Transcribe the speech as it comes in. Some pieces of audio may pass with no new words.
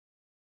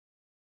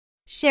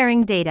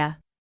Sharing data.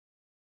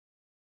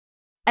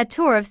 A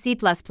tour of C++,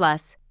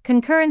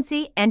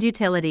 concurrency and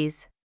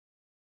utilities.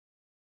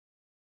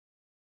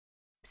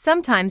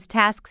 Sometimes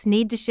tasks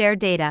need to share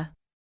data.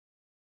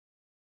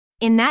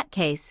 In that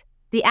case,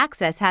 the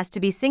access has to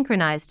be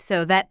synchronized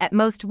so that at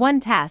most one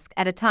task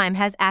at a time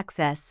has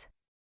access.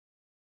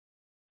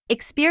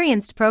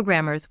 Experienced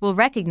programmers will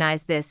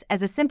recognize this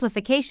as a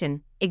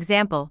simplification.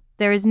 Example,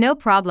 there is no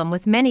problem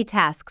with many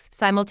tasks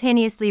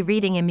simultaneously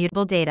reading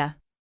immutable data.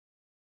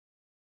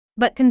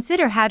 But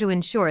consider how to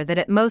ensure that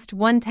at most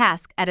one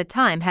task at a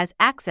time has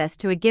access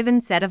to a given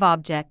set of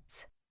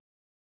objects.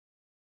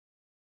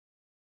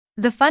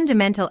 The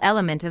fundamental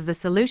element of the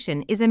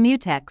solution is a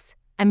mutex,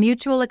 a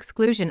mutual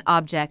exclusion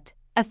object.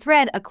 A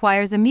thread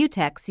acquires a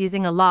mutex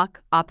using a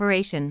lock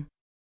operation.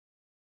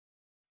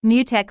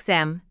 Mutex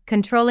M,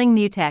 controlling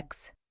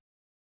mutex.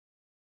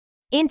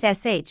 Int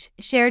sh,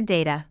 shared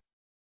data.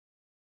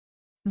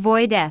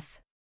 Void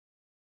f.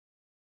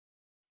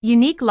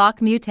 Unique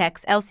lock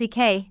mutex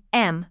LCK,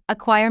 M,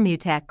 acquire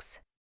mutex.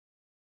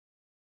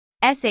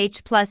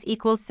 sh plus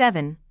equals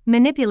 7,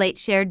 manipulate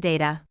shared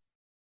data.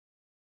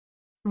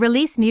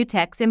 Release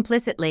mutex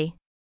implicitly.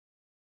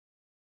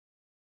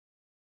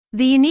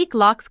 The unique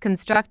locks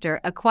constructor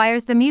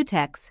acquires the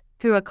mutex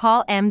through a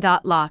call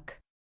m.lock.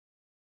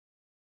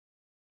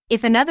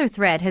 If another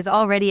thread has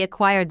already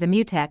acquired the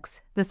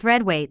mutex, the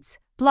thread waits,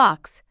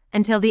 blocks,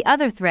 until the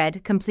other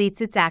thread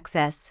completes its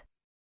access.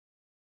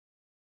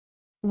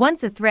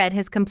 Once a thread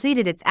has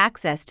completed its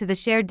access to the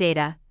shared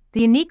data, the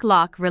unique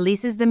lock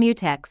releases the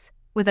mutex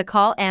with a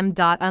call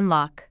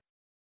m.unlock.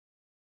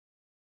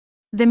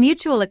 The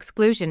mutual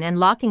exclusion and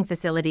locking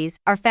facilities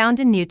are found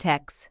in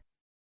mutex.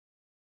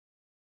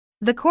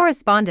 The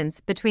correspondence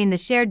between the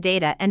shared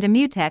data and a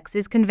mutex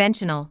is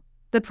conventional.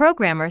 The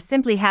programmer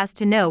simply has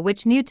to know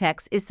which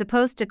mutex is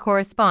supposed to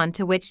correspond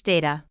to which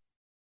data.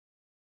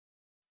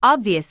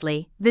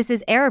 Obviously, this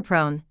is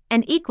error-prone,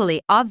 and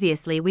equally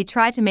obviously we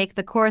try to make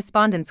the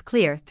correspondence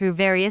clear through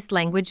various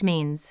language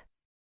means.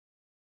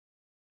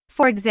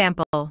 For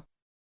example,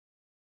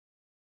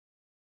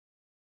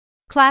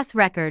 class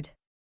record,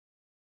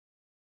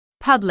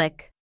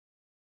 public,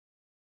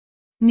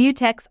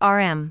 mutex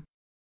rm.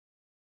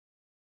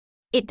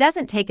 It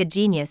doesn't take a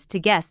genius to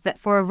guess that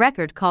for a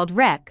record called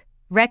rec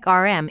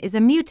rm is a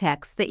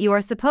mutex that you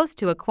are supposed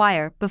to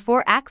acquire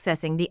before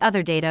accessing the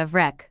other data of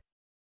rec.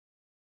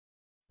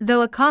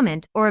 Though a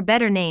comment or a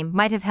better name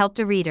might have helped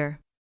a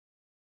reader.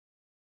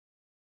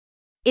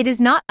 It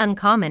is not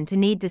uncommon to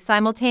need to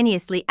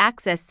simultaneously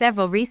access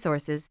several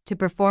resources to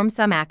perform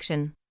some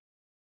action.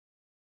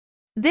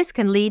 This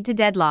can lead to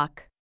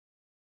deadlock.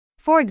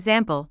 For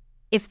example,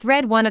 if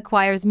thread 1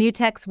 acquires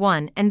mutex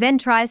 1 and then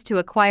tries to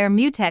acquire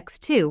mutex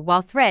 2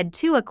 while thread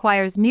 2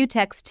 acquires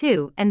mutex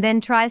 2 and then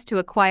tries to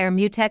acquire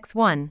mutex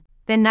 1,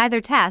 then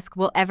neither task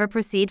will ever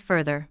proceed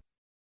further.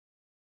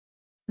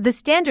 The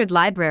standard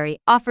library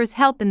offers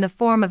help in the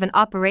form of an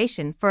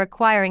operation for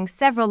acquiring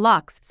several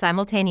locks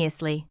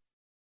simultaneously.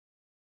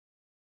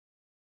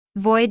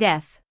 Void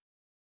f.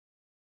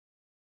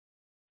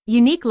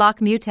 Unique lock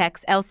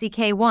mutex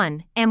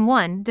LCK1,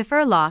 M1,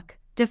 defer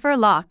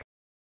lock.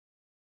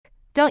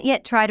 Don't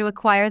yet try to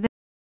acquire the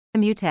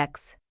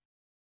mutex.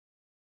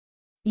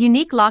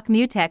 Unique lock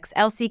mutex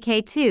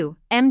LCK2,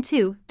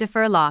 M2,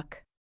 defer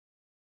lock.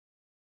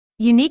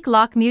 Unique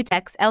lock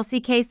mutex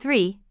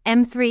LCK3,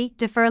 M3,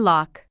 defer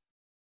lock.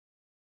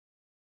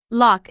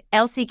 Lock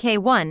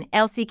LCK1,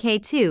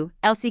 LCK2,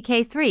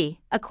 LCK3,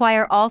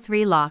 acquire all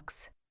three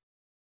locks.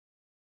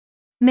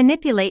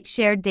 Manipulate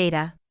shared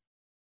data.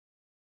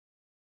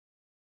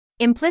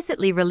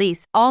 Implicitly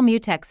release all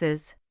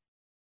mutexes.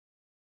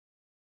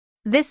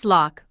 This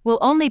lock will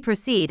only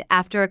proceed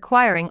after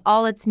acquiring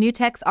all its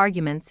mutex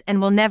arguments and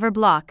will never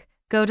block,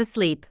 go to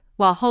sleep,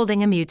 while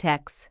holding a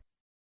mutex.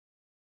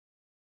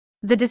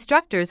 The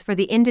destructors for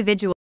the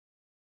individual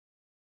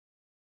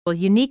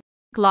unique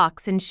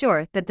locks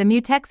ensure that the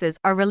mutexes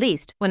are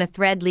released when a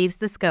thread leaves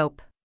the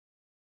scope.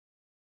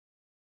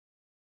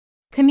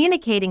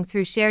 Communicating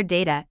through shared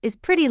data is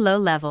pretty low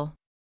level.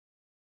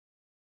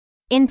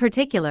 In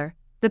particular,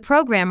 the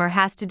programmer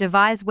has to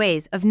devise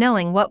ways of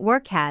knowing what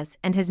work has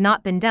and has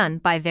not been done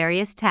by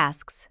various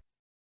tasks.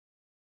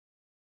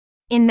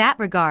 In that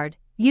regard,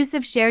 use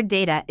of shared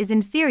data is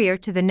inferior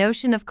to the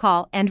notion of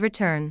call and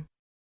return.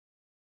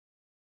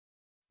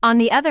 On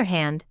the other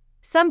hand,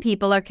 some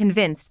people are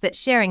convinced that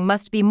sharing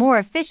must be more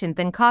efficient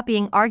than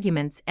copying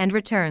arguments and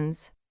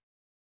returns.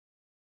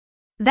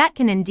 That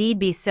can indeed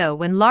be so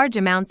when large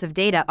amounts of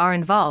data are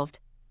involved,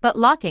 but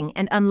locking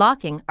and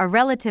unlocking are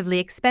relatively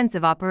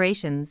expensive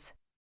operations.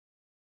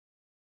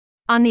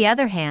 On the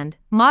other hand,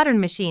 modern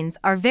machines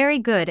are very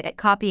good at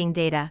copying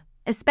data,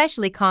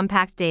 especially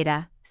compact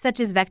data, such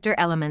as vector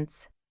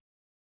elements.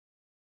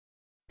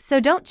 So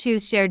don't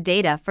choose shared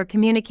data for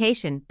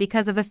communication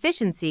because of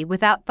efficiency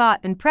without thought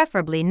and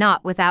preferably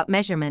not without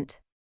measurement.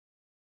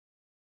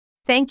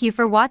 Thank you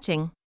for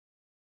watching.